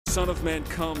Son of Man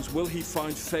comes, will he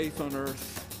find faith on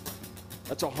earth?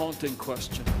 That's a haunting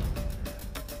question.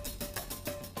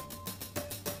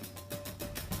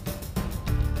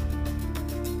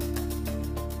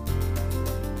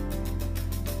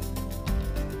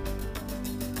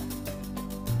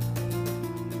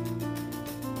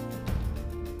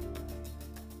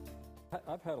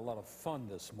 I've had a lot of fun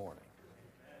this morning.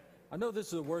 I know this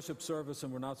is a worship service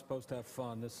and we're not supposed to have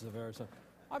fun. This is a very...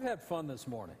 I've had fun this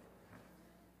morning.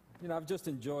 You know, I've just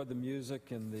enjoyed the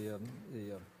music and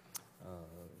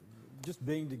just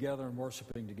being together and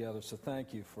worshiping together. So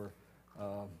thank you for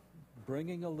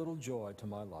bringing a little joy to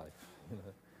my life.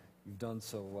 You've done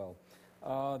so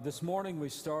well. This morning we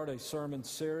start a sermon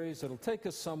series. It'll take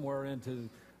us somewhere into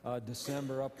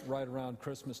December, up right around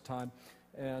Christmas time.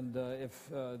 And if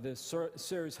this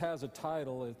series has a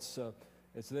title, it's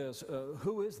this: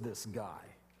 Who is this guy?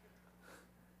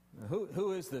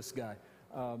 Who is this guy?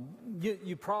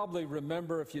 You probably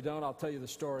remember. If you don't, I'll tell you the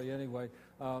story anyway,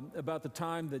 about the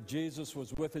time that Jesus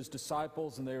was with his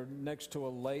disciples and they were next to a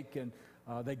lake, and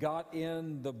they got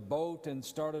in the boat and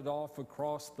started off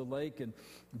across the lake, and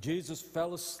Jesus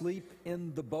fell asleep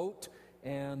in the boat,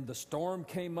 and the storm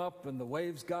came up and the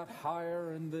waves got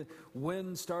higher and the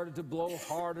wind started to blow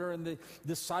harder, and the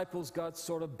disciples got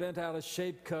sort of bent out of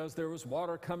shape because there was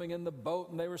water coming in the boat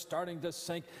and they were starting to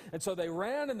sink. And so they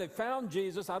ran and they found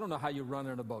Jesus. I don't know how you run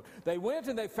in a boat. They went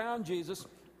and they found Jesus.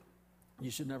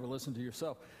 You should never listen to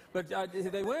yourself. But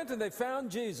they went and they found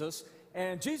Jesus,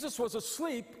 and Jesus was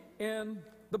asleep in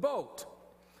the boat.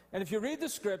 And if you read the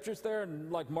scriptures there in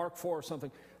like Mark 4 or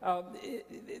something,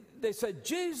 they said,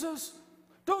 "Jesus,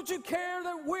 don't you care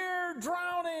that we're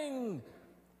drowning?"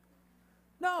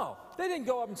 No, they didn't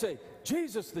go up and say,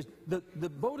 "Jesus, the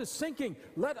boat is sinking.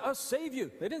 Let us save you."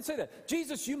 They didn't say that.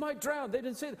 "Jesus, you might drown." They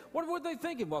didn't say that. What were they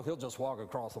thinking? Well, he'll just walk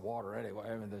across the water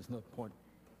anyway. I mean, there's no point.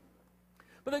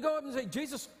 But they go up and say,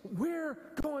 "Jesus, we're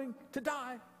going to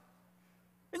die.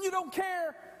 And you don't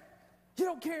care. You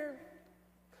don't care."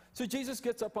 So Jesus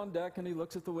gets up on deck and he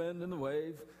looks at the wind and the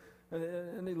wave,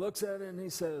 and he looks at it and he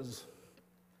says,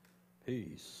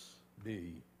 "Peace,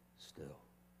 be still."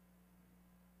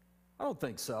 I don't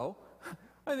think so.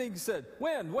 I think he said,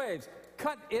 "Wind, waves,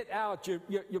 cut it out.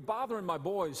 You're bothering my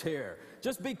boys here.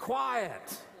 Just be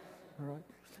quiet." All right?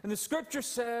 And the scripture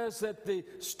says that the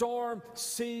storm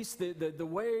ceased, the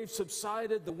waves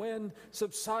subsided, the wind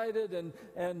subsided,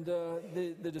 and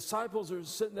the disciples are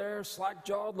sitting there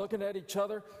slack-jawed looking at each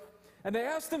other. And they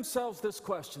asked themselves this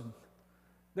question.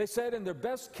 They said in their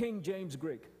best King James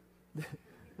Greek,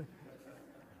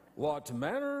 "What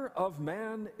manner of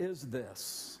man is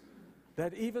this,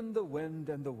 that even the wind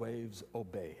and the waves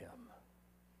obey him?"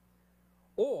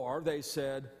 Or they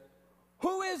said,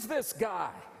 "Who is this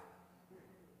guy?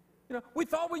 You know, we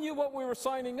thought we knew what we were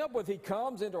signing up with. He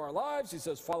comes into our lives. He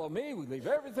says, 'Follow me.' We leave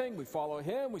everything. We follow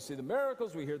him. We see the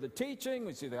miracles. We hear the teaching.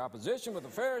 We see the opposition with the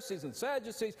Pharisees and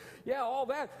Sadducees. Yeah, all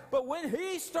that. But when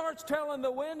he starts telling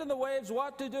the wind and the waves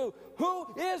what to do,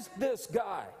 who is this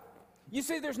guy?" You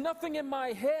see, there's nothing in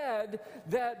my head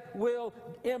that will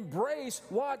embrace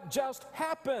what just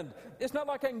happened. It's not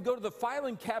like I can go to the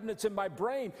filing cabinets in my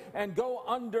brain and go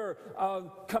under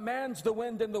commands the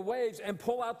wind and the waves and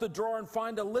pull out the drawer and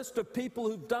find a list of people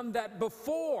who've done that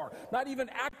before. Not even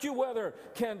AccuWeather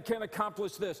can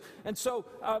accomplish this. And so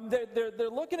they're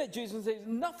looking at Jesus and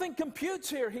saying, nothing computes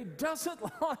here. He doesn't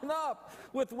line up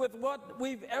with what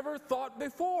we've ever thought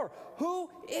before. Who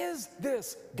is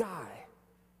this guy?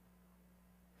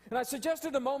 And I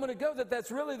suggested a moment ago that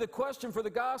that's really the question for the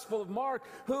Gospel of Mark.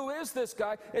 Who is this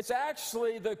guy? It's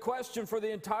actually the question for the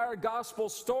entire Gospel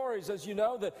stories. As you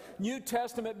know, the New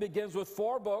Testament begins with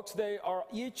 4 books. They are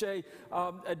each a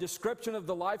description of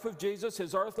the life of Jesus,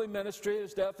 his earthly ministry,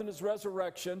 his death and his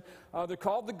resurrection. They're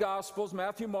called the Gospels: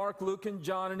 Matthew, Mark, Luke, and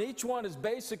John. And each one is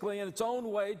basically, in its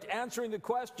own way, answering the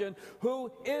question,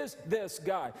 who is this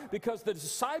guy? Because the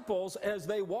disciples, as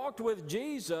they walked with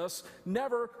Jesus,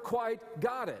 never quite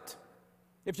got it.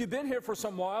 If you've been here for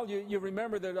some while, you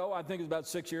remember that, I think it was about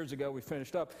 6 years ago we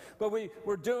finished up. But we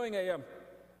were doing a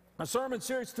sermon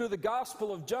series through the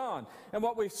Gospel of John. And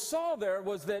what we saw there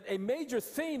was that a major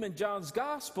theme in John's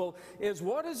Gospel is,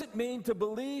 what does it mean to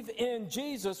believe in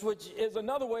Jesus, which is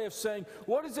another way of saying,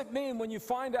 what does it mean when you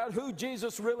find out who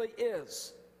Jesus really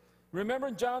is? Remember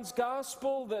in John's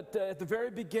Gospel that at the very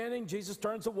beginning, Jesus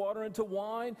turns the water into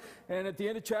wine. And at the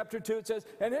end of chapter 2, it says,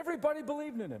 and everybody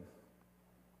believed in him.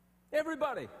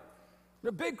 Everybody.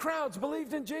 The big crowds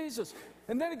believed in Jesus.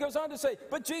 And then it goes on to say,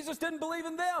 but Jesus didn't believe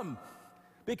in them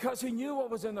because he knew what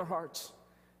was in their hearts.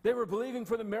 They were believing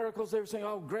for the miracles. They were saying,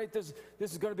 oh, great, this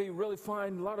is going to be really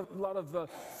fine, a lot of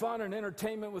fun and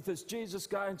entertainment with this Jesus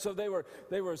guy. And so they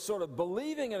were sort of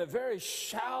believing in a very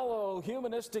shallow,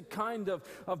 humanistic kind of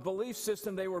belief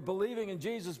system. They were believing in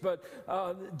Jesus, but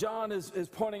John is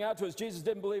pointing out to us, Jesus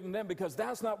didn't believe in them because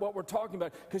that's not what we're talking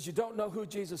about, because you don't know who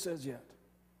Jesus is yet.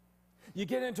 You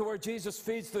get into where Jesus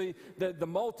feeds the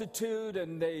multitude,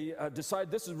 and they decide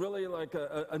this is really like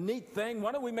a neat thing.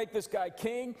 Why don't we make this guy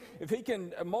king? If he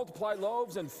can multiply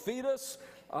loaves and feed us,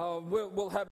 we'll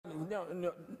have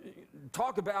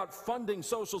talk about funding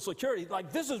Social Security.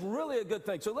 Like, this is really a good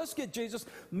thing. So let's get Jesus,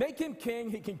 make him king.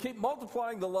 He can keep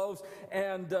multiplying the loaves,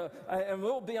 and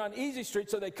we'll be on easy street.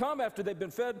 So they come after they've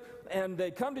been fed, and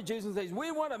they come to Jesus and say,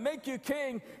 we want to make you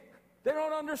king. They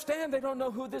don't understand. They don't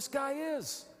know who this guy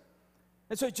is.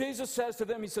 And so Jesus says to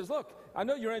them, he says, look, I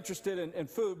know you're interested in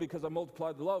food because I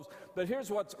multiplied the loaves, but here's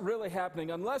what's really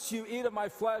happening. Unless you eat of my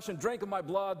flesh and drink of my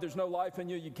blood, there's no life in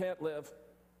you. You can't live.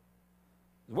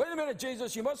 Wait a minute,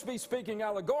 Jesus, you must be speaking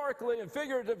allegorically and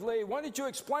figuratively. Why don't you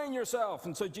explain yourself?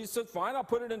 And so Jesus said, fine, I'll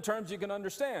put it in terms you can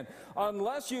understand.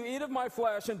 Unless you eat of my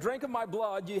flesh and drink of my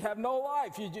blood, you have no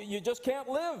life. You just can't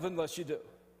live unless you do.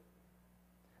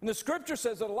 And the scripture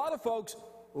says that a lot of folks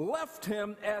left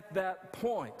him at that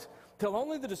point, till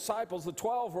only the disciples, the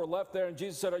 12, were left there, and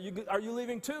Jesus said, are you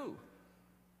leaving too?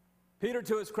 Peter,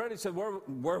 to his credit, said,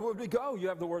 where would we go? You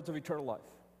have the words of eternal life.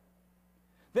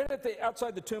 Then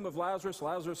outside the tomb of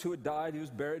Lazarus who had died, he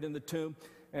was buried in the tomb,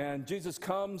 and Jesus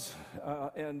comes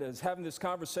and is having this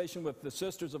conversation with the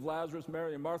sisters of Lazarus,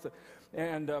 Mary and Martha,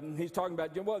 and he's talking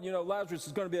about, well, Lazarus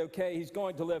is going to be okay. He's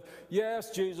going to live.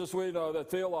 Yes, Jesus, we know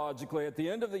that theologically at the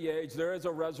end of the age there is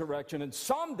a resurrection, and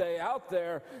someday out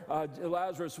there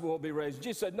Lazarus will be raised.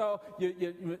 Jesus said, no,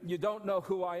 you don't know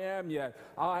who I am yet.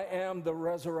 I am the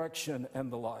resurrection and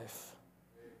the life.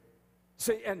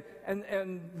 See,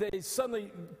 and they suddenly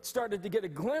started to get a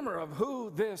glimmer of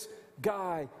who this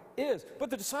guy is. But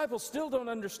the disciples still don't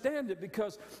understand it,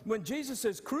 because when Jesus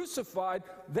is crucified,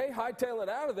 they hightail it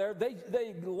out of there.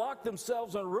 They lock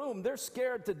themselves in a room. They're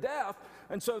scared to death.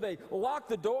 And so they lock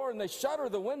the door and they shutter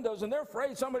the windows, and they're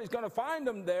afraid somebody's going to find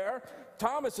them there.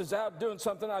 Thomas is out doing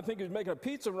something. I think he was making a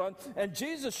pizza run. And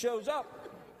Jesus shows up.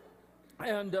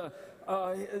 And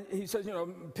he says,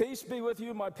 peace be with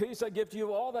you, my peace I give to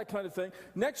you, all that kind of thing.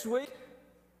 Next week,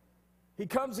 he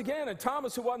comes again, and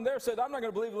Thomas, who wasn't there, said, I'm not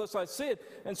going to believe unless I see it.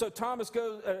 And so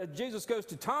Jesus goes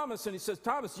to Thomas, and he says,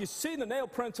 Thomas, you see the nail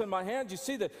prints in my hands? You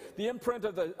see the imprint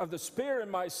of the spear in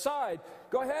my side?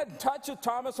 Go ahead and touch it,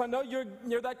 Thomas. I know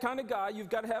you're that kind of guy. You've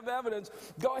got to have evidence.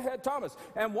 Go ahead, Thomas.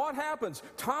 And what happens?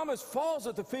 Thomas falls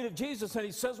at the feet of Jesus, and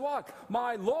he says what?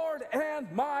 My Lord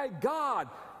and my God.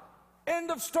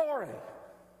 End of story.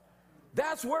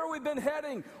 That's where we've been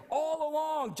heading all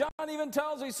along. John even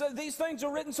tells, he says, these things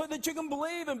are written so that you can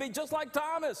believe and be just like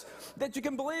Thomas, that you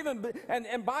can believe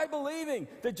and by believing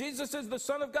that Jesus is the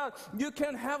Son of God, you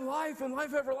can have life and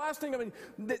life everlasting. I mean,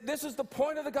 this is the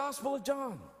point of the Gospel of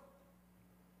John.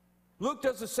 Luke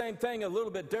does the same thing a little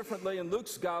bit differently. In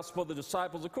Luke's gospel, the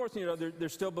disciples, of course, they're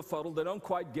still befuddled. They don't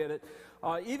quite get it.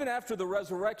 Even after the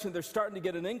resurrection, they're starting to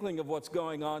get an inkling of what's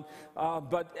going on.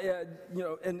 But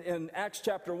in Acts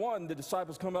chapter 1, the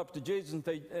disciples come up to Jesus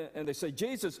and they say,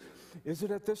 Jesus, is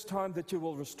it at this time that you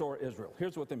will restore Israel?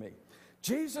 Here's what they mean.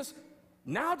 Jesus,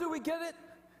 now do we get it?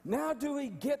 Now do we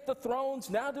get the thrones?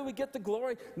 Now do we get the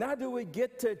glory? Now do we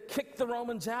get to kick the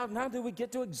Romans out? Now do we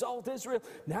get to exalt Israel?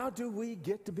 Now do we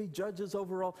get to be judges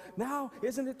over all? Now,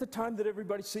 isn't it the time that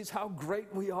everybody sees how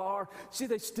great we are? See,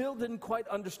 they still didn't quite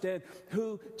understand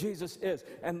who Jesus is.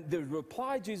 And the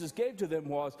reply Jesus gave to them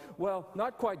was, well,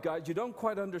 not quite, guys. You don't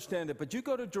quite understand it. But you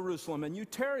go to Jerusalem and you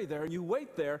tarry there and you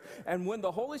wait there. And when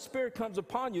the Holy Spirit comes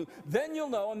upon you, then you'll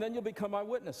know, and then you'll become my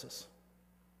witnesses.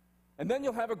 And then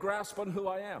you'll have a grasp on who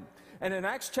I am. And in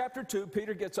Acts chapter 2,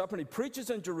 Peter gets up and he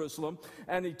preaches in Jerusalem,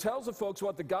 and he tells the folks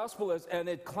what the gospel is, and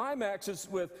it climaxes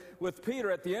with Peter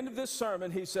at the end of this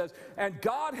sermon. He says, and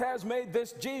God has made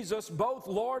this Jesus both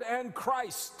Lord and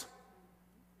Christ.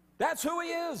 That's who he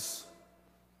is.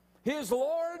 He is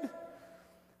Lord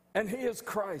and he is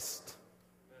Christ.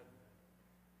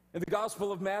 In the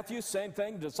Gospel of Matthew, same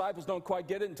thing. The disciples don't quite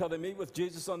get it until they meet with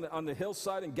Jesus on the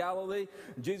hillside in Galilee.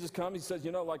 And Jesus comes, he says,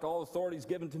 like all authority is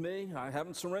given to me. I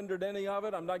haven't surrendered any of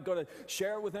it. I'm not going to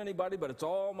share it with anybody, but it's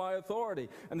all my authority.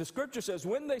 And the scripture says,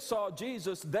 when they saw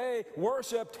Jesus, they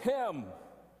worshiped him.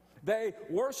 They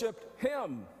worshiped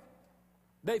him.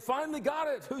 They finally got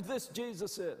it, who this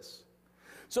Jesus is.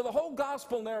 So the whole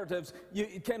gospel narratives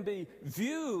can be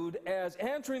viewed as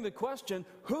answering the question,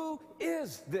 who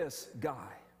is this guy?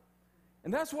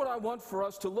 And that's what I want for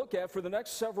us to look at for the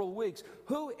next several weeks.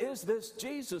 Who is this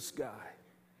Jesus guy?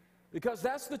 Because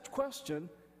that's the question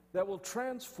that will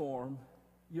transform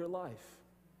your life.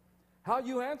 How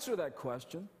you answer that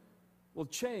question will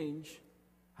change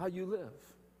how you live.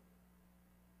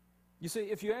 You see,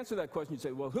 if you answer that question, you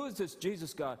say, well, who is this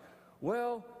Jesus guy?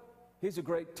 Well, he's a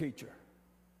great teacher.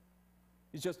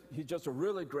 He's just a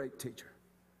really great teacher.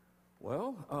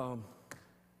 Well,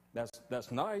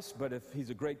 that's nice, but if he's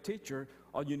a great teacher,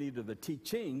 all you need are the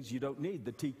teachings. You don't need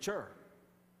the teacher.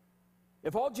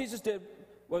 If all Jesus did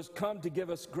was come to give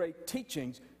us great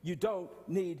teachings, you don't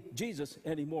need Jesus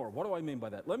anymore. What do I mean by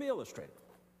that? Let me illustrate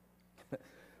it.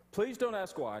 Please don't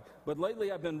ask why, but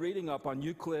lately I've been reading up on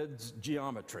Euclid's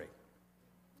geometry.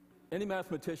 Any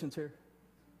mathematicians here?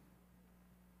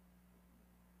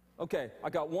 Okay, I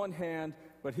got one hand,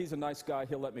 but he's a nice guy.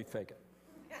 He'll let me fake it.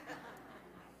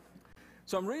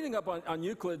 So I'm reading up on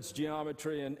Euclid's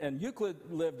geometry, and Euclid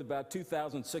lived about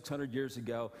 2,600 years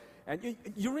ago. And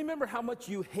you remember how much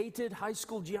you hated high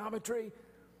school geometry?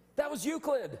 That was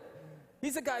Euclid.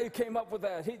 He's the guy who came up with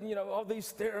that. All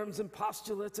these theorems and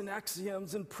postulates and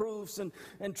axioms and proofs and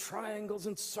triangles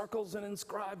and circles and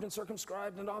inscribed and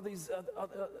circumscribed and all these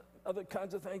other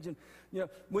kinds of things. And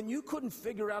when you couldn't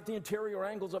figure out the interior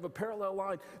angles of a parallel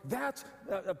line, that's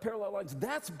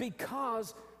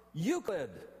because Euclid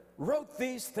wrote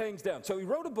these things down. So he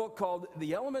wrote a book called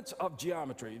The Elements of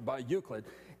Geometry by Euclid.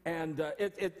 And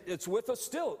it's with us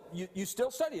still. You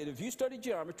still study it. If you study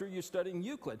geometry, you're studying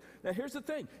Euclid. Now, here's the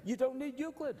thing. You don't need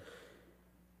Euclid.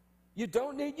 You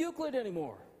don't need Euclid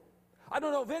anymore. I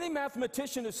don't know of any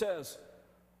mathematician who says,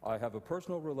 I have a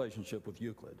personal relationship with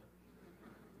Euclid.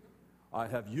 I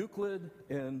have Euclid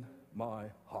in my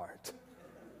heart.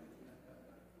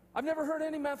 I've never heard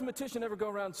any mathematician ever go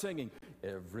around singing,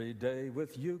 every day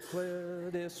with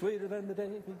Euclid is sweeter than the day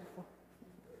before.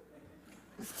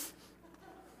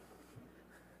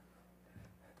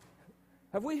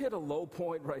 Have we hit a low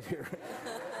point right here?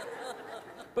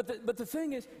 But the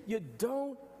thing is, you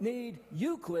don't need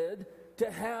Euclid to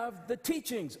have the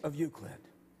teachings of Euclid.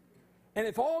 And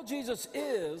if all Jesus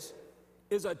is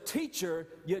a teacher,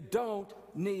 you don't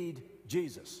need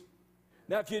Jesus.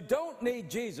 Now, if you don't need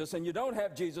Jesus and you don't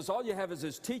have Jesus, all you have is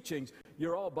his teachings,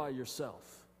 you're all by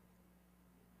yourself.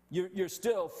 You're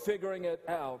still figuring it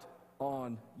out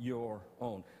on your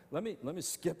own. Let me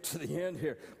skip to the end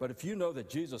here. But if you know that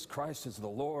Jesus Christ is the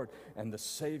Lord and the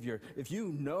Savior, if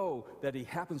you know that he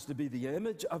happens to be the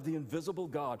image of the invisible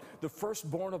God, the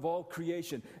firstborn of all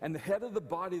creation, and the head of the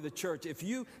body of the church, if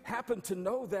you happen to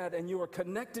know that and you are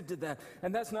connected to that,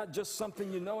 and that's not just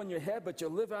something you know in your head, but you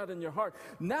live out in your heart,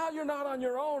 now you're not on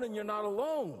your own and you're not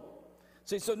alone.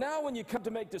 See, so now when you come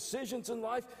to make decisions in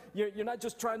life, you're not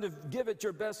just trying to give it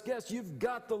your best guess. You've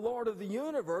got the Lord of the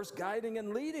universe guiding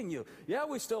and leading you. Yeah,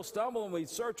 we still stumble and we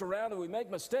search around and we make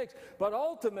mistakes, but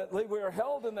ultimately we are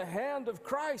held in the hand of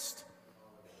Christ.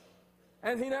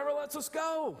 And he never lets us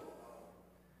go.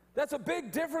 That's a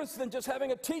big difference than just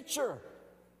having a teacher.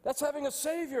 That's having a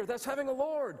Savior. That's having a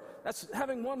Lord. That's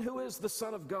having one who is the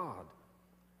Son of God.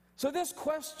 So this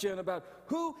question about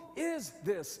who is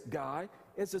this guy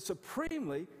is a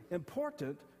supremely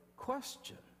important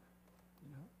question.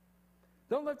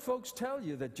 Don't let folks tell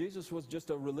you that Jesus was just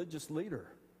a religious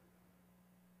leader.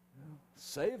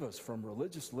 Save us from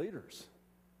religious leaders.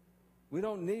 We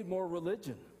don't need more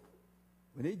religion.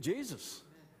 We need Jesus.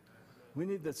 We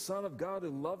need the Son of God who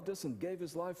loved us and gave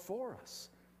his life for us.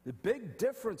 The big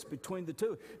difference between the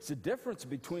two, it's the difference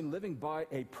between living by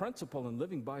a principle and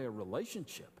living by a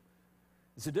relationship.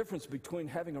 It's the difference between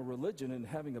having a religion and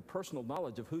having a personal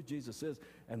knowledge of who Jesus is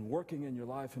and working in your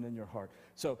life and in your heart.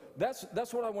 So that's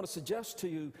what I want to suggest to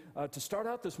you to start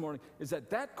out this morning, is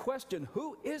that question,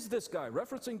 who is this guy?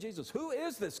 Referencing Jesus, who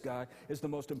is this guy, is the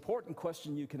most important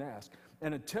question you can ask.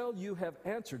 And until you have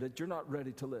answered it, you're not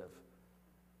ready to live.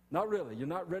 Not really. You're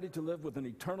not ready to live with an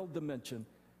eternal dimension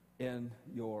in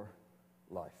your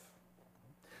life.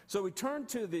 So we turn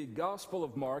to the Gospel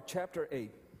of Mark, chapter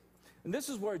 8. And this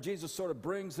is where Jesus sort of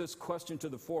brings this question to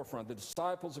the forefront. The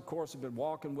disciples, of course, have been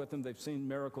walking with him. They've seen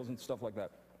miracles and stuff like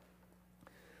that.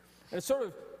 And it's sort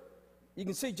of, you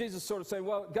can see Jesus sort of saying,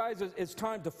 well, guys, it's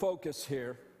time to focus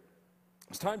here.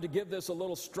 It's time to give this a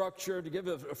little structure, to give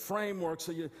it a framework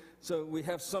so we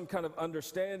have some kind of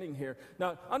understanding here.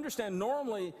 Now, understand,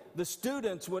 normally the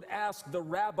students would ask the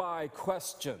rabbi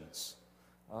questions.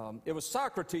 It was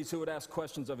Socrates who would ask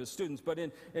questions of his students, but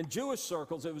in Jewish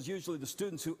circles, it was usually the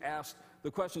students who asked the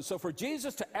questions. So for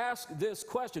Jesus to ask this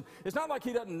question, it's not like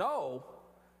he doesn't know.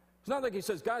 It's not like he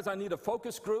says, guys, I need a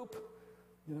focus group.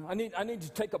 I need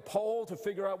to take a poll to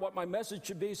figure out what my message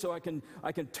should be so I can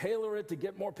tailor it to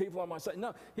get more people on my side.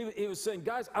 No, he was saying,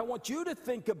 guys, I want you to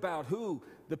think about who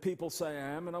the people say I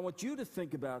am, and I want you to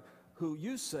think about who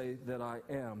you say that I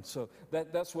am. So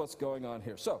that's what's going on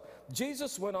here. So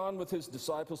Jesus went on with his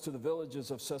disciples to the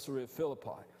villages of Caesarea Philippi.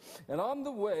 And on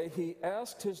the way, he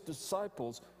asked his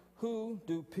disciples, who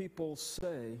do people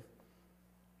say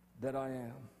that I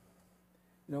am?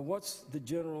 What's the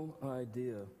general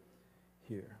idea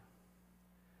here?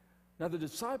 Now the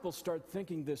disciples start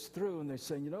thinking this through, and they're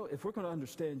saying, if we're going to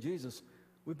understand Jesus,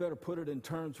 we better put it in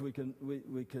terms we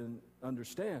can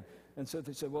understand. And so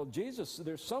they say, well, Jesus,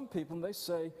 there's some people, and they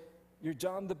say, you're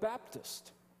John the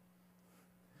Baptist.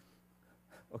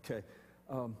 Okay,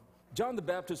 John the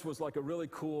Baptist was like a really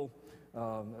cool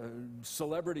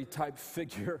celebrity-type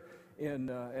figure in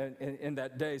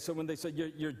that day. So when they said,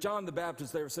 you're John the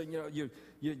Baptist, they were saying,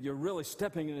 you're really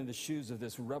stepping into the shoes of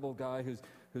this rebel guy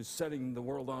who's setting the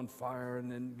world on fire,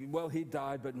 and then, well, he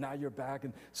died, but now you're back.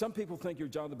 And some people think you're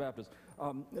John the Baptist.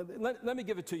 Let me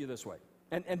give it to you this way.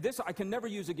 And this I can never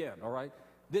use again, all right?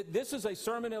 This is a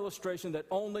sermon illustration that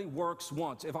only works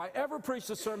once. If I ever preach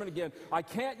the sermon again, I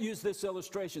can't use this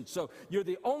illustration. So you're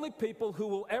the only people who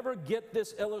will ever get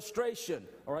this illustration,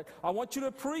 all right? I want you to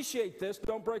appreciate this.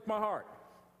 Don't break my heart.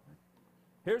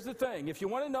 Here's the thing. If you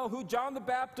want to know who John the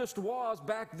Baptist was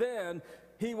back then,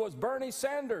 he was Bernie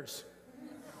Sanders.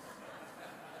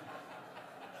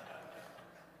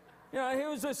 He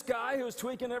was this guy who was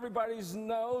tweaking everybody's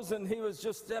nose, and he was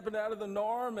just stepping out of the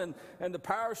norm, and the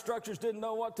power structures didn't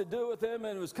know what to do with him,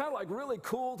 and it was kind of like really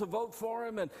cool to vote for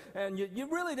him, and you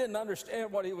really didn't understand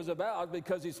what he was about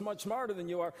because he's much smarter than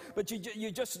you are, but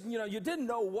you just you didn't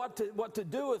know what to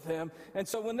do with him. And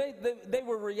so when they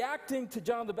were reacting to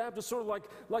John the Baptist sort of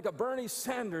like a Bernie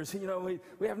Sanders,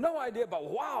 we have no idea about,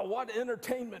 wow, what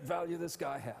entertainment value this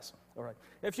guy has. All right,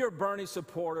 if you're a Bernie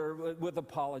supporter, with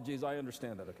apologies, I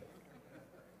understand that, okay.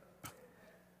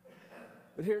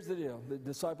 But here's the deal. The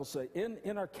disciples say,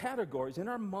 in our categories, in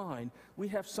our mind, we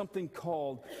have something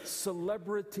called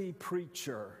celebrity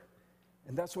preacher.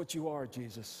 And that's what you are,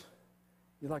 Jesus.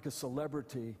 You're like a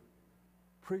celebrity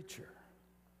preacher.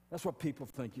 That's what people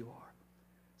think you are.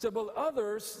 So, well,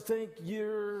 others think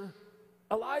you're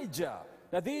Elijah.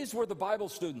 Now, these were the Bible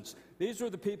students. These were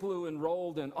the people who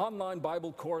enrolled in online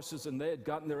Bible courses, and they had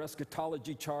gotten their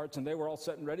eschatology charts, and they were all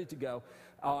set and ready to go.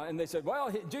 And they said,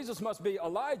 well, Jesus must be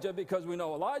Elijah because we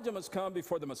know Elijah must come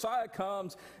before the Messiah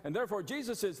comes, and therefore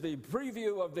Jesus is the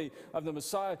preview of the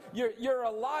Messiah. You're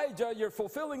Elijah. You're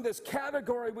fulfilling this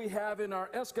category we have in our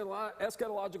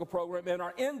eschatological program, in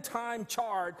our end-time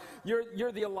chart.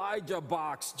 You're the Elijah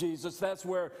box, Jesus. That's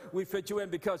where we fit you in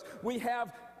because we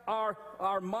have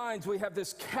our minds, we have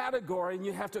this category, and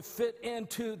you have to fit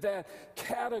into that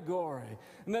category.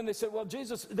 And then they said, well,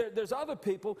 Jesus, there's other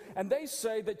people, and they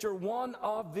say that you're one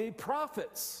of the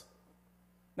prophets.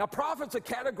 Now, prophets, a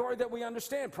category that we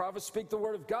understand. Prophets speak the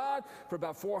word of God for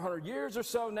about 400 years or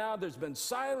so now. There's been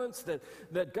silence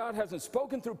that God hasn't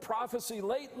spoken through prophecy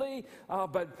lately.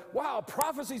 But, wow,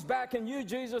 prophecy's back in you,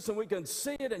 Jesus, and we can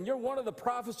see it, and you're one of the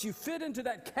prophets. You fit into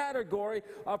that category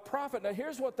of prophet. Now,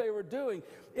 here's what they were doing.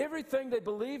 Everything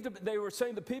they were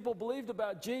saying the people believed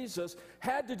about Jesus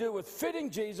had to do with fitting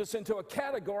Jesus into a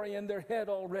category in their head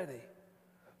already.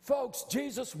 Folks,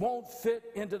 Jesus won't fit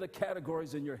into the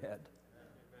categories in your head.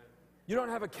 You don't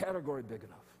have a category big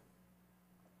enough.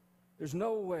 There's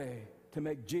no way to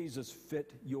make Jesus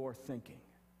fit your thinking.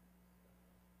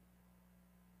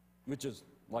 Which is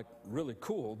like really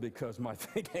cool because my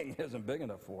thinking isn't big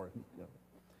enough for it.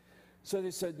 So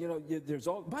they said, there's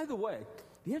all, by the way,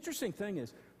 the interesting thing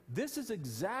is, this is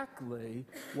exactly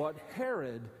what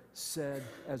Herod said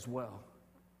as well.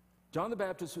 John the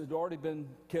Baptist had already been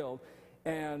killed,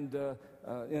 and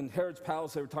in Herod's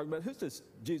palace, they were talking about, who's this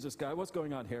Jesus guy? What's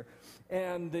going on here?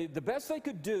 And the best they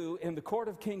could do in the court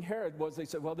of King Herod was they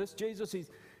said, well, this Jesus,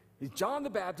 he's John the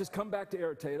Baptist, come back to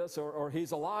irritate us, or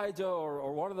he's Elijah,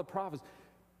 or one of the prophets.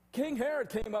 King Herod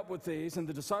came up with these, and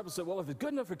the disciples said, well, if it's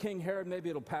good enough for King Herod, maybe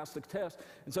it'll pass the test.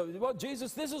 And so, well,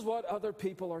 Jesus, this is what other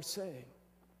people are saying.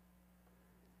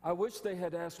 I wish they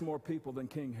had asked more people than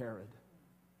King Herod.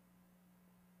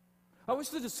 I wish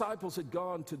the disciples had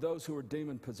gone to those who were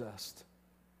demon-possessed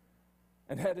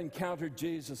and had encountered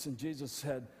Jesus, and Jesus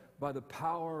had, by the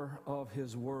power of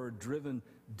his word, driven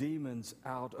demons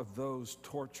out of those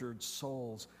tortured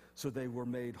souls so they were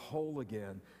made whole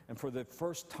again. And for the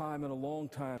first time in a long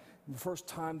time, the first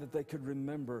time that they could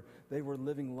remember, they were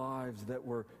living lives that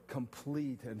were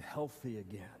complete and healthy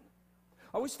again.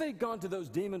 I wish they'd gone to those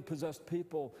demon-possessed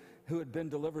people who had been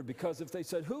delivered, because if they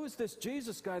said, who is this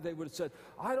Jesus guy, they would have said,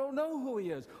 I don't know who he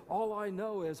is. All I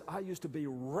know is I used to be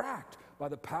racked by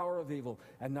the power of evil,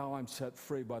 and now I'm set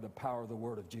free by the power of the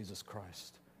word of Jesus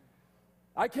Christ.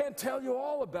 I can't tell you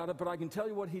all about it, but I can tell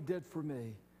you what he did for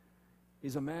me.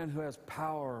 He's a man who has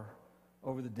power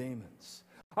over the demons.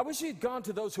 I wish he had gone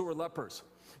to those who were lepers.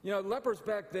 You know, lepers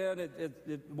back then,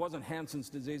 it wasn't Hansen's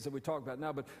disease that we talk about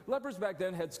now, but lepers back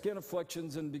then had skin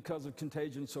afflictions, and because of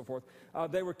contagion and so forth,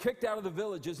 they were kicked out of the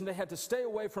villages, and they had to stay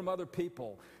away from other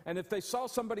people. And if they saw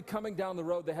somebody coming down the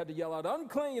road, they had to yell out,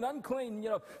 unclean, unclean, you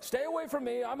know, stay away from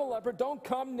me, I'm a leper, don't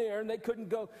come near. And they couldn't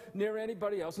go near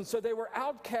anybody else. And so they were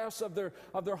outcasts of their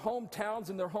hometowns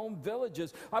and their home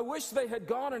villages. I wish they had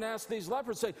gone and asked these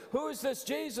lepers, say, who is this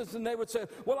Jesus? And they would say,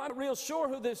 well, I'm not real sure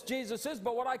who this Jesus is,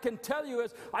 but what I can tell you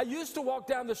is I used to walk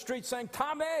down the street saying,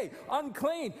 Tommy,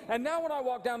 unclean. And now when I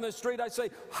walk down the street, I say,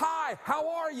 hi, how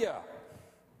are you?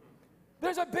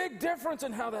 There's a big difference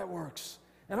in how that works.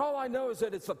 And all I know is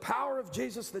that it's the power of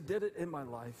Jesus that did it in my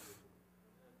life.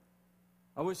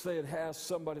 I wish they had asked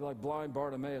somebody like blind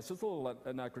Bartimaeus. It's a little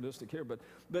anachronistic here, but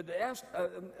they asked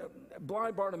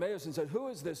blind Bartimaeus and said, who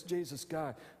is this Jesus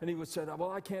guy? And he would say,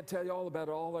 well, I can't tell you all about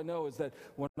it. All I know is that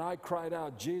when I cried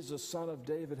out, Jesus, Son of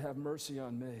David, have mercy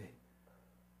on me,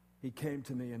 he came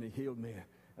to me and he healed me.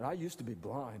 And I used to be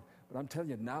blind, but I'm telling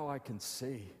you, now I can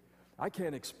see. I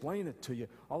can't explain it to you.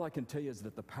 All I can tell you is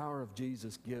that the power of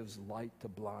Jesus gives light to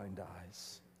blind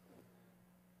eyes.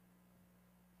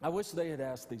 I wish they had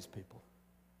asked these people.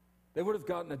 They would have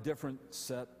gotten a different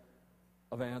set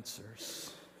of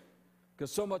answers.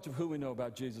 Because so much of who we know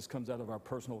about Jesus comes out of our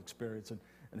personal experience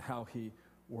and how he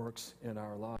works in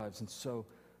our lives. And so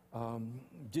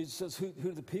Jesus says, who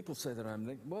do the people say that I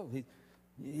am? Well,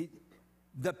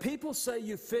 the people say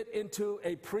you fit into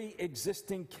a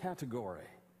pre-existing category.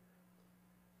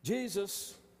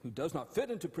 Jesus, who does not fit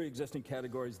into pre-existing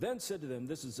categories, then said to them,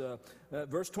 this is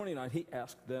verse 29, he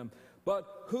asked them,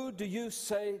 but who do you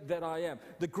say that I am?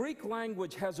 The Greek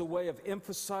language has a way of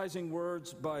emphasizing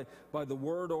words by the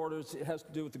word orders. It has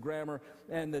to do with the grammar.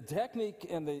 And the technique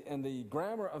and the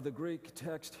grammar of the Greek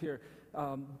text here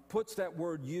puts that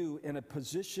word you in a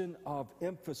position of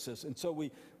emphasis. And so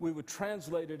we would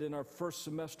translate it in our first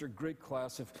semester Greek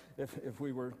class, if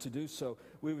we were to do so.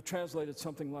 We would translate it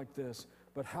something like this.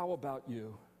 But how about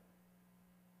you?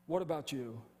 What about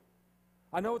you?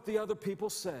 I know what the other people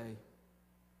say,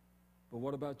 but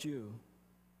what about you?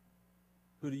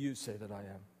 Who do you say that I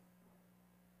am?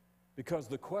 Because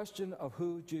the question of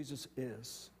who Jesus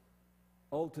is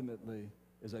ultimately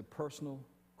is a personal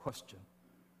question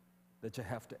that you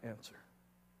have to answer.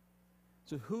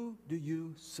 So who do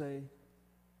you say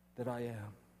that I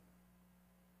am?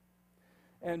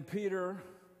 And Peter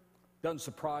doesn't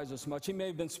surprise us much. He may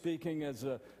have been speaking as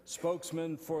a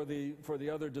spokesman for the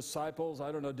other disciples.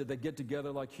 I don't know, did they get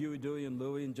together like Huey, Dewey, and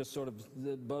Louie and just sort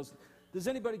of buzz? Does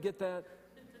anybody get that?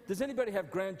 Does anybody have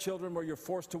grandchildren where you're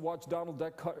forced to watch Donald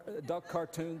Duck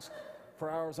cartoons for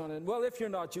hours on end? Well, if you're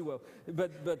not, you will.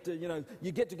 But you know,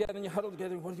 you get together and you huddle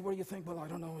together. What do you think? Well, I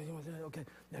don't know. Okay.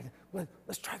 Well,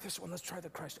 let's try this one. Let's try the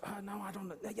Christ. No, I don't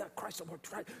know. Yeah, Christ, Lord,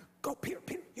 try it. Go, Peter,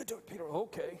 you do it, Peter.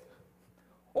 Okay.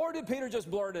 Or did Peter just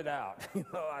blurt it out?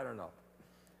 I don't know.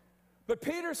 But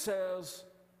Peter says,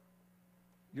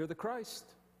 you're the Christ.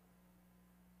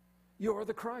 You're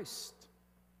the Christ.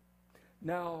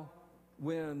 Now,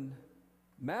 when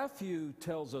Matthew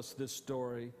tells us this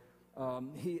story,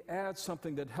 he adds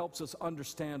something that helps us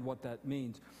understand what that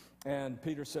means. And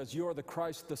Peter says, you're the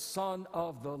Christ, the Son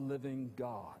of the living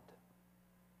God.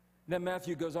 Then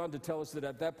Matthew goes on to tell us that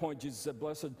at that point, Jesus said,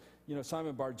 blessed,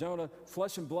 Simon Bar-Jonah,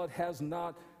 flesh and blood has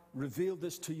not revealed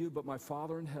this to you, but my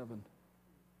Father in heaven.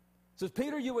 He says,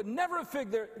 Peter, you would never have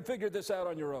figured this out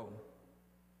on your own.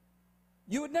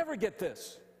 You would never get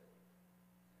this.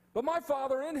 But my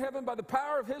Father in heaven, by the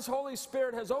power of his Holy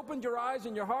Spirit, has opened your eyes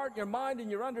and your heart and your mind and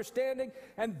your understanding,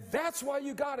 and that's why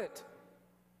you got it.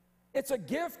 It's a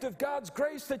gift of God's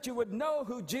grace that you would know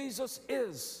who Jesus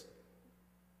is.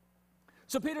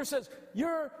 So Peter says,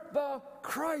 you're the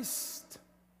Christ.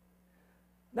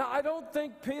 Now, I don't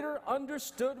think Peter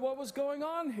understood what was going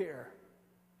on here.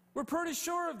 We're pretty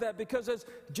sure of that because as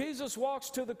Jesus walks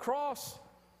to the cross,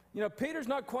 Peter's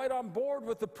not quite on board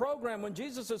with the program. When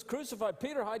Jesus is crucified,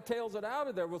 Peter hightails it out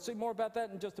of there. We'll see more about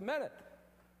that in just a minute.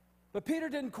 But Peter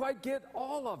didn't quite get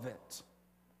all of it.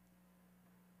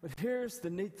 But here's the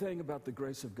neat thing about the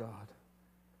grace of God.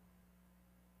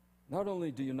 Not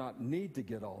only do you not need to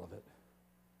get all of it,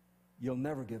 you'll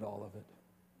never get all of it.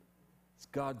 It's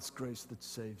God's grace that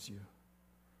saves you.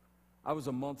 I was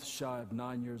a month shy of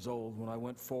 9 years old when I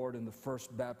went forward in the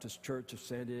First Baptist Church of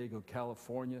San Diego,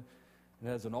 California. And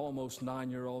as an almost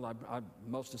 9-year-old, I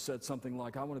must have said something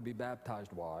like, I want to be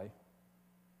baptized. Why?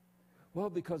 Well,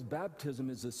 because baptism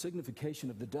is a signification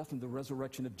of the death and the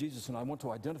resurrection of Jesus, and I want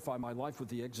to identify my life with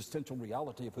the existential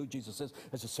reality of who Jesus is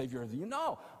as a Savior of the universe.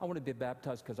 No, I want to be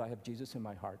baptized because I have Jesus in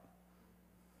my heart.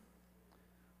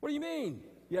 What do you mean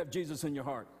you have Jesus in your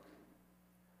heart?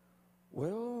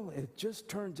 Well, it just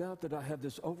turns out that I have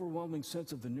this overwhelming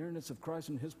sense of the nearness of Christ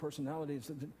and His personality.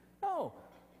 No.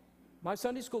 My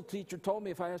Sunday school teacher told me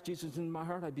if I asked Jesus in my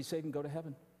heart, I'd be saved and go to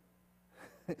heaven.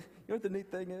 You know what the neat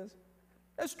thing is?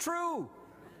 It's true.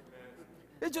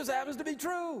 It just happens to be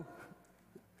true.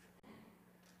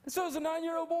 And so as a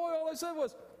 9-year-old boy, all I said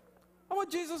was, I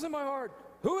want Jesus in my heart.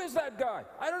 Who is that guy?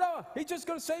 I don't know. He's just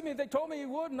going to save me. They told me He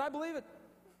would, and I believe it.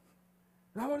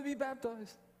 And I want to be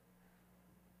baptized.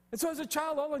 And so as a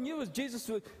child, all I knew was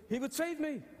Jesus, He would save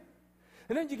me.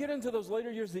 And then you get into those later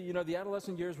years, the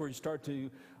adolescent years where you start to,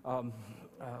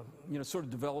 sort of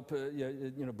develop,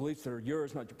 beliefs that are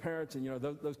yours, not your parents, and,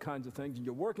 those kinds of things. And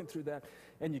you're working through that.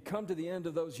 And you come to the end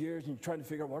of those years, and you're trying to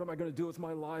figure out, what am I going to do with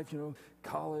my life?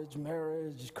 College,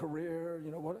 marriage, career,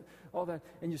 all that.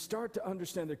 And you start to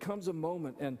understand there comes a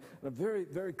moment, and a very,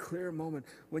 very clear moment,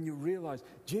 when you realize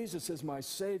Jesus is my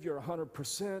Savior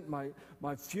 100%.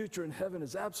 My future in heaven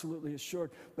is absolutely assured.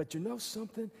 But you know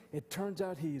something? It turns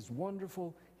out He is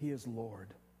wonderful. He is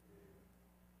Lord.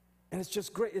 And it's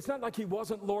just great. It's not like He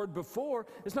wasn't Lord before.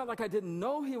 It's not like I didn't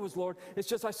know He was Lord. It's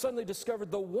just I suddenly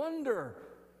discovered the wonder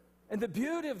and the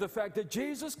beauty of the fact that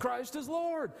Jesus Christ is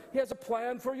Lord. He has a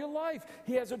plan for your life.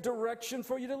 He has a direction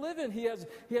for you to live in. He has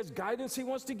guidance He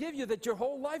wants to give you, that your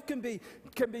whole life can be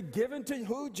given to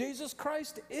who Jesus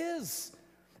Christ is.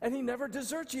 And He never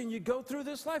deserts you, and you go through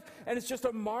this life. And it's just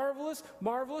a marvelous,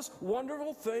 marvelous,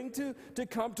 wonderful thing to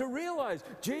come to realize.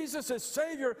 Jesus is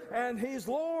Savior, and He's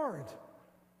Lord.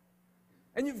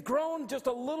 And you've grown just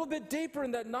a little bit deeper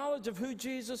in that knowledge of who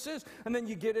Jesus is. And then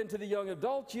you get into the young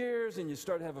adult years, and you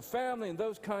start to have a family and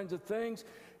those kinds of things.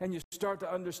 And you start to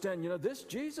understand, this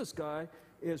Jesus guy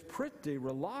is pretty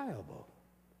reliable.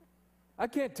 I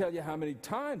can't tell you how many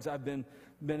times I've been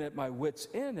at my wit's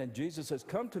end, and Jesus has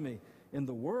come to me in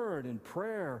the Word, in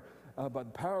prayer, by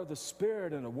the power of the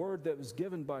Spirit, and a word that was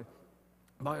given by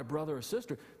a brother or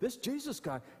sister. This Jesus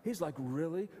guy, he's like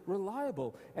really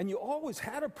reliable. And you always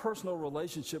had a personal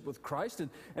relationship with Christ.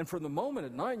 And from the moment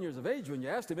at 9 years of age, when you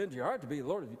asked Him into your heart to be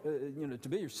Lord, to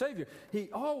be your Savior, He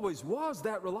always was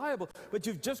that reliable. But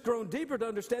you've just grown deeper to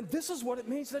understand this is what it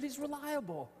means that He's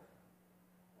reliable.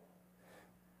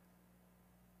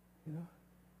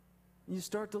 You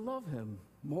start to love Him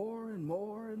more and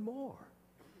more and more.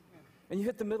 And you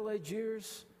hit the middle-aged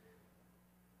years.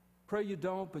 Pray you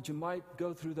don't, but you might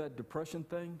go through that depression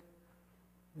thing,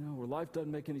 where life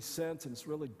doesn't make any sense, and it's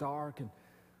really dark and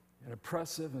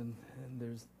oppressive, and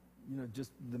there's,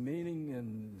 just the meaning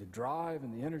and the drive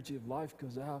and the energy of life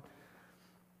goes out.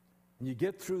 And you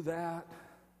get through that,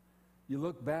 you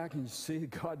look back and you see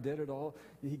God did it all.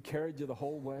 He carried you the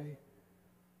whole way.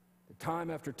 Time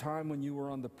after time when you were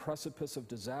on the precipice of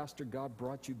disaster, God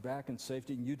brought you back in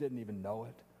safety, and you didn't even know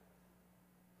it.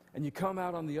 And you come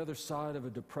out on the other side of a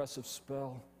depressive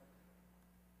spell,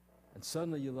 and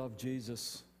suddenly you love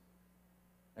Jesus,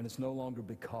 and it's no longer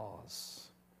because.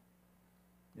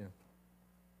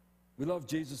 We love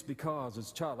Jesus because, as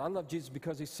a child, I love Jesus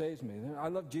because He saves me. I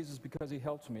love Jesus because He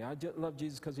helps me. I love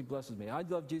Jesus because He blesses me. I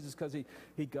love Jesus because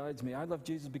He guides me. I love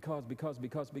Jesus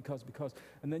because.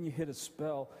 And then you hit a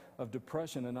spell of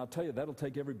depression, and I'll tell you, that'll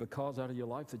take every because out of your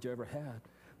life that you ever had.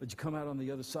 But you come out on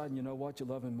the other side, and you know what? You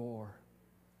love Him more.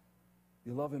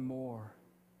 You love Him more.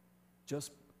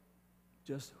 Just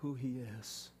who He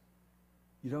is.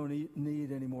 You don't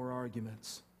need any more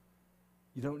arguments.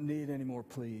 You don't need any more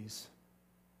pleas.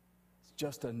 It's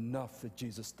just enough that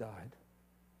Jesus died,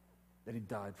 that He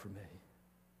died for me.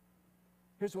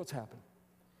 Here's what's happened.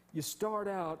 You start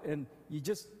out, and you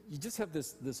just have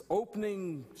this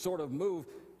opening sort of move.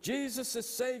 Jesus is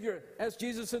Savior. Ask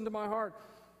Jesus into my heart.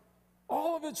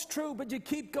 All of it's true, but you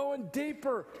keep going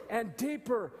deeper and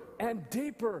deeper and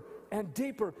deeper and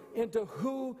deeper into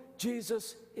who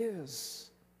Jesus is.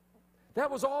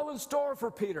 That was all in store for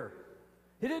Peter.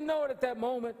 He didn't know it at that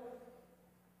moment.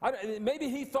 Maybe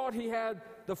he thought he had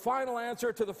the final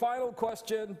answer to the final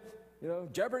question.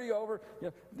 Jeopardy over.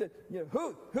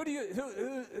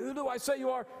 Who do I say you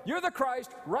are? You're the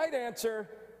Christ. Right answer.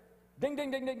 Ding,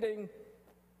 ding, ding, ding, ding.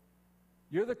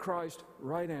 You're the Christ.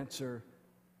 Right answer.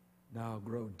 Now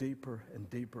grow deeper and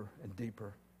deeper and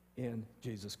deeper in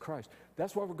Jesus Christ.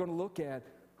 That's why we're going to look at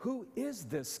who is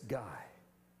this guy,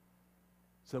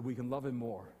 so we can love Him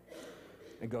more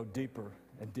and go deeper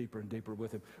and deeper and deeper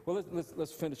with Him. Well,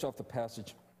 let's finish off the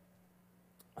passage.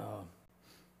 I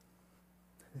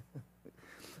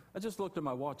just looked at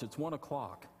my watch. It's 1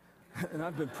 o'clock, and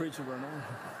I've been preaching for an hour.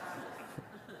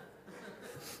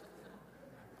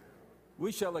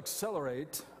 We shall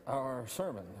accelerate our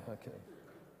sermon. Okay.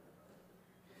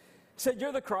 He said,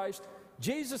 "You're the Christ."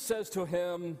 Jesus says to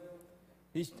him,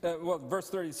 verse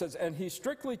 30 says, "And he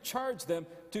strictly charged them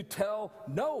to tell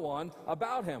no one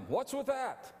about him." What's with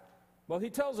that? Well,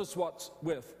 he tells us what's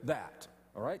with that,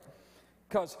 all right?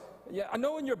 Because, I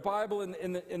know in your Bible,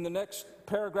 in the next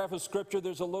paragraph of Scripture,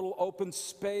 there's a little open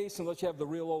space, unless you have the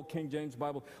real old King James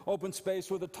Bible, open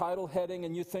space with a title heading,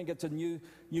 and you think it's a new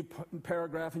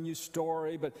paragraph, a new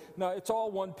story, but no, it's all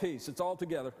one piece. It's all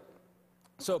together.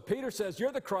 So Peter says,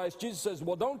 "You're the Christ." Jesus says,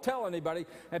 "Well, don't tell anybody."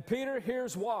 And Peter,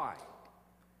 here's why.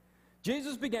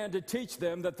 Jesus began to teach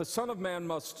them that the Son of Man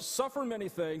must suffer many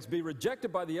things, be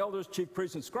rejected by the elders, chief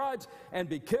priests, and scribes, and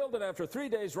be killed, and after 3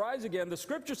 days rise again. The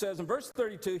Scripture says in verse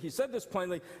 32, he said this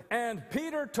plainly, "And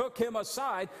Peter took him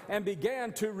aside and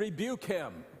began to rebuke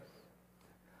him."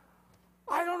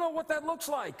 I don't know what that looks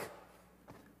like.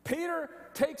 Peter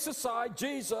takes aside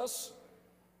Jesus,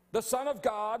 the Son of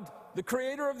God, the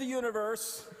creator of the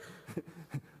universe,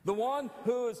 the one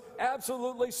who is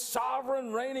absolutely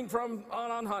sovereign, reigning from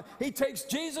on high. He takes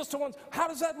Jesus to one. How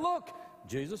does that look?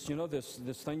 "Jesus, you know this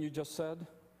thing you just said?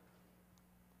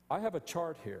 I have a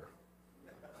chart here.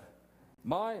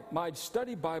 My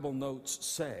study Bible notes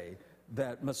say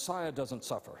that Messiah doesn't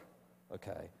suffer,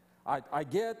 okay? I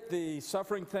get the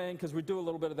suffering thing because we do a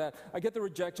little bit of that. I get the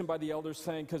rejection by the elders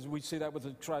thing because we see that with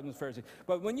the scribes and Pharisees.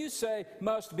 But when you say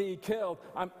must be killed,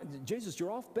 Jesus,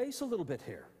 you're off base a little bit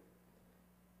here.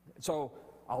 So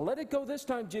I'll let it go this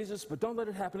time, Jesus, but don't let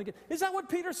it happen again." Is that what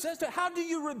Peter says to? How do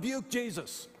you rebuke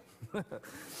Jesus?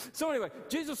 So anyway,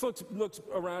 Jesus looks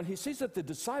around. He sees that the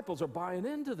disciples are buying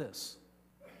into this.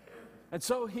 And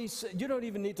so he said, you don't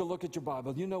even need to look at your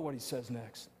Bible. You know what he says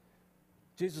next.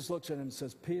 Jesus looks at him and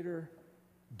says, "Peter,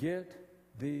 get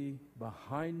thee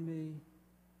behind me,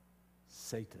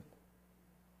 Satan."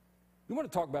 You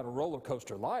want to talk about a roller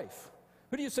coaster life.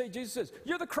 Who do you say Jesus is?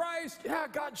 "You're the Christ." "Yeah,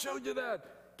 God showed you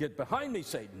that." "Get behind me,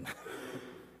 Satan."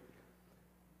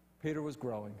 Peter was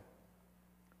growing.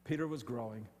 Peter was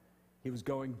growing. He was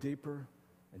going deeper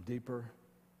and deeper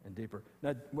and deeper.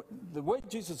 Now, the way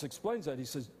Jesus explains that, he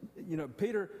says,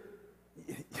 "Peter,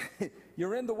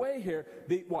 you're in the way here."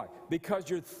 Why? Because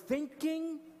you're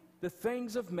thinking the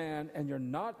things of man and you're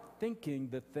not thinking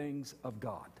the things of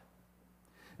God.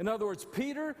 In other words,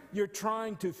 Peter, you're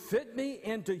trying to fit me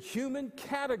into human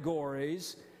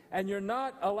categories, and you're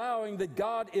not allowing that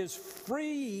God is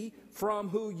free from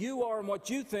who you are and what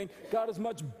you think. God is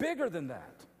much bigger than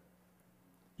that.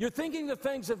 You're thinking the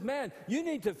things of man. You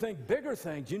need to think bigger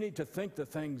things. You need to think the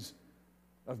things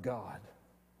of God.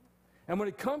 And when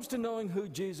it comes to knowing who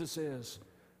Jesus is,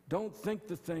 don't think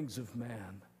the things of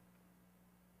man.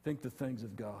 Think the things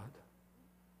of God.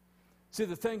 See,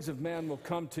 the things of man will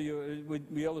come to you.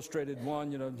 We illustrated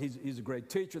one, he's a great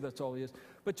teacher, that's all he is.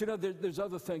 But there's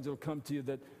other things that will come to you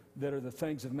that are the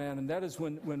things of man, and that is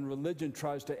when religion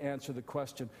tries to answer the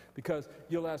question. Because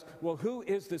you'll ask, well, who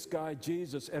is this guy,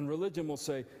 Jesus? And religion will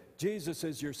say, Jesus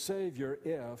is your Savior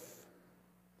if.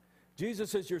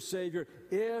 Jesus is your Savior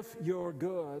if you're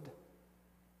good.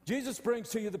 Jesus brings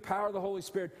to you the power of the Holy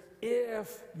Spirit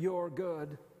if you're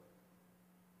good.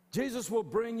 Jesus will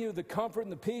bring you the comfort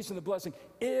and the peace and the blessing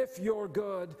if you're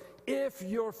good, if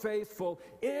you're faithful,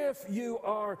 if you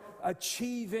are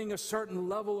achieving a certain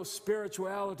level of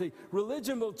spirituality.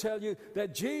 Religion will tell you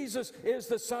that Jesus is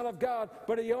the Son of God,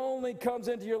 but he only comes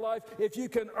into your life if you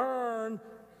can earn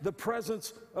the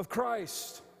presence of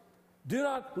Christ. Do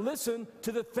not listen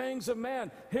to the things of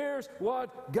man. Here's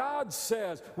what God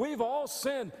says. We've all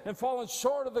sinned and fallen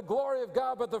short of the glory of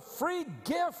God, but the free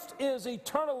gift is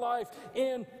eternal life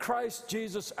in Christ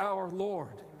Jesus our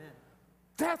Lord. Amen.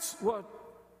 That's what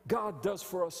God does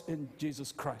for us in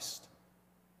Jesus Christ.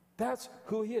 That's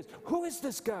who he is. Who is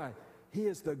this guy? He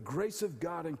is the grace of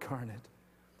God incarnate.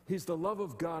 He's the love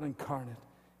of God incarnate.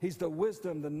 He's the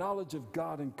wisdom, the knowledge of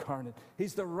God incarnate.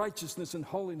 He's the righteousness and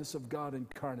holiness of God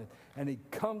incarnate. And he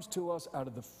comes to us out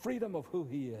of the freedom of who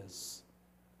he is,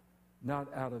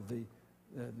 not out of the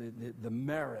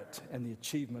merit and the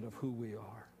achievement of who we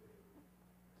are.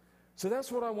 So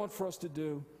that's what I want for us to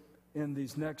do in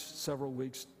these next several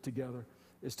weeks together,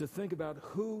 is to think about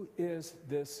who is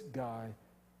this guy,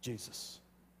 Jesus?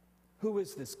 Who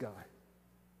is this guy?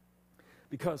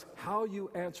 Because how you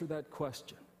answer that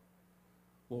question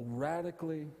will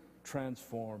radically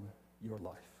transform your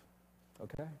life,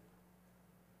 okay?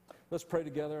 Let's pray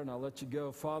together, and I'll let you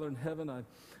go. Father in heaven,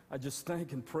 I just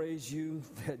thank and praise you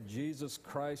that Jesus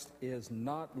Christ is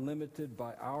not limited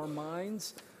by our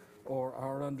minds or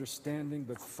our understanding,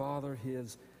 but Father, he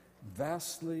is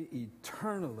vastly,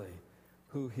 eternally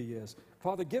who he is.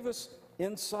 Father, give us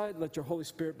insight. Let your Holy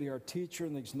Spirit be our teacher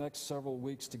in these next several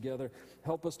weeks together.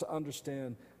 Help us to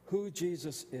understand who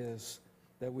Jesus is,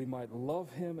 that we might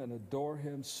love him and adore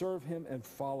him, serve him and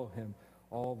follow him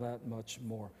all that much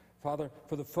more. Father,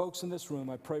 for the folks in this room,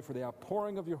 I pray for the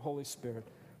outpouring of your Holy Spirit,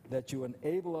 that you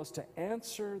enable us to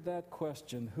answer that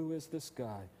question, who is this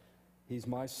guy? He's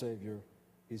my Savior.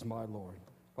 He's my Lord.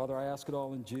 Father, I ask it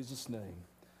all in Jesus' name.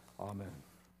 Amen.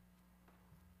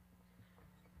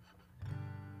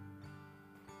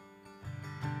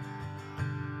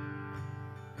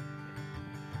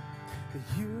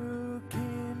 You